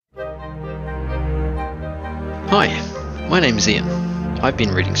Hi, my name's Ian. I've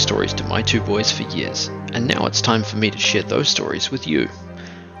been reading stories to my two boys for years, and now it's time for me to share those stories with you.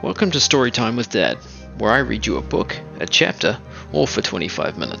 Welcome to Storytime with Dad, where I read you a book, a chapter, all for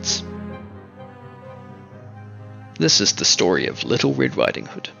 25 minutes. This is the story of Little Red Riding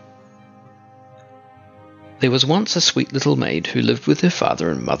Hood. There was once a sweet little maid who lived with her father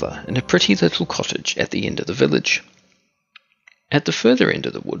and mother in a pretty little cottage at the end of the village. At the further end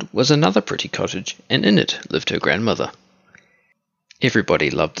of the wood was another pretty cottage, and in it lived her grandmother. Everybody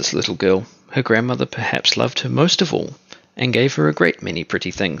loved this little girl. Her grandmother perhaps loved her most of all, and gave her a great many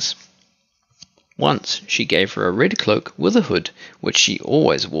pretty things. Once she gave her a red cloak with a hood, which she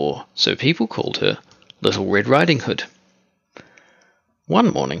always wore, so people called her Little Red Riding Hood.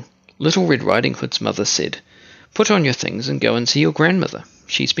 One morning, Little Red Riding Hood's mother said, "Put on your things and go and see your grandmother.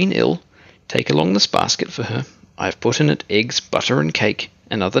 She's been ill. Take along this basket for her. I've put in it eggs, butter and cake,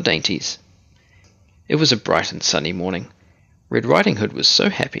 and other dainties." It was a bright and sunny morning. Red Riding Hood was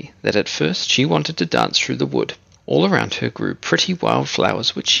so happy that at first she wanted to dance through the wood. All around her grew pretty wild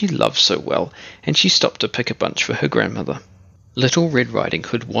flowers which she loved so well, and she stopped to pick a bunch for her grandmother. Little Red Riding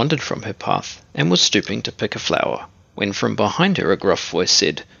Hood wandered from her path, and was stooping to pick a flower, when from behind her a gruff voice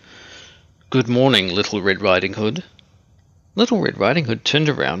said, "Good morning, Little Red Riding Hood." Little Red Riding Hood turned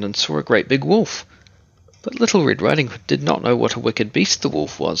around and saw a great big wolf. But Little Red Riding Hood did not know what a wicked beast the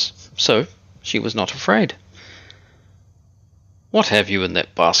wolf was, so she was not afraid. "What have you in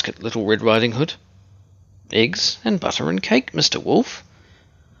that basket, Little Red Riding Hood?" "Eggs and butter and cake, Mr. Wolf."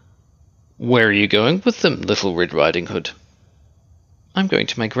 "Where are you going with them, Little Red Riding Hood?" "I'm going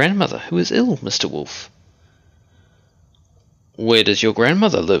to my grandmother, who is ill, Mr. Wolf." "Where does your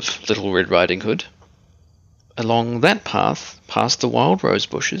grandmother live, Little Red Riding Hood?" "Along that path, past the wild rose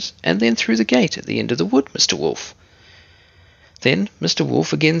bushes, and then through the gate at the end of the wood, Mr. Wolf." Then Mr.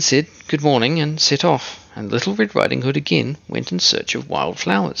 Wolf again said, "Good morning," and set off, and Little Red Riding Hood again went in search of wild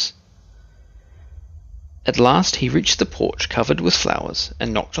flowers. At last he reached the porch covered with flowers,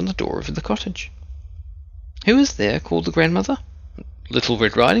 and knocked on the door of the cottage. "Who is there?" called the grandmother. "Little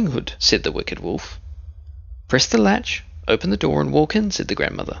Red Riding Hood," said the wicked wolf. "Press the latch, open the door and walk in," said the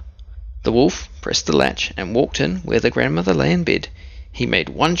grandmother. The wolf pressed the latch and walked in where the grandmother lay in bed. He made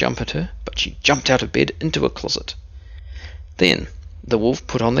one jump at her, but she jumped out of bed into a closet. Then the wolf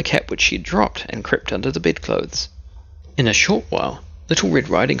put on the cap which she had dropped and crept under the bedclothes. In a short while, Little Red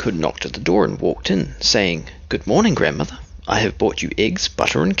Riding Hood knocked at the door and walked in, saying, "Good morning, grandmother. I have brought you eggs,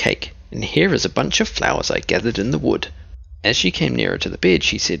 butter and cake, and here is a bunch of flowers I gathered in the wood." As she came nearer to the bed,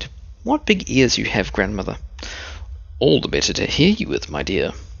 she said, "What big ears you have, grandmother." "All the better to hear you with, my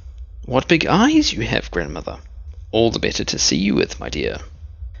dear." "What big eyes you have, grandmother." "All the better to see you with, my dear."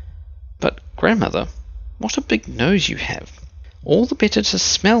 "But, grandmother, what a big nose you have." "All the better to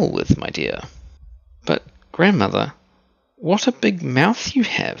smell with, my dear." "But, grandmother, what a big mouth you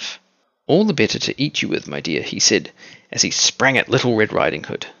have." "All the better to eat you with, my dear," he said, as he sprang at Little Red Riding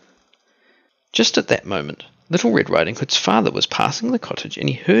Hood. Just at that moment, Little Red Riding Hood's father was passing the cottage, and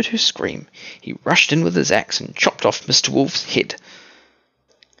he heard her scream. He rushed in with his axe and chopped off Mr. Wolf's head.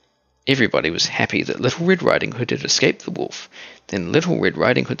 Everybody was happy that Little Red Riding Hood had escaped the wolf. Then Little Red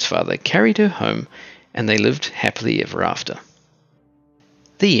Riding Hood's father carried her home, and they lived happily ever after.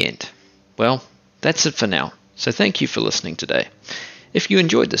 The end. Well, that's it for now, so thank you for listening today. If you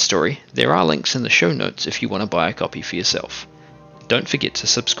enjoyed the story, there are links in the show notes if you want to buy a copy for yourself. Don't forget to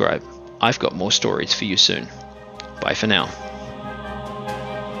subscribe. I've got more stories for you soon. Bye for now.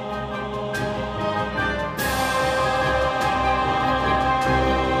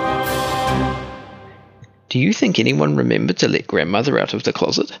 Do you think anyone remembered to let grandmother out of the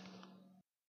closet?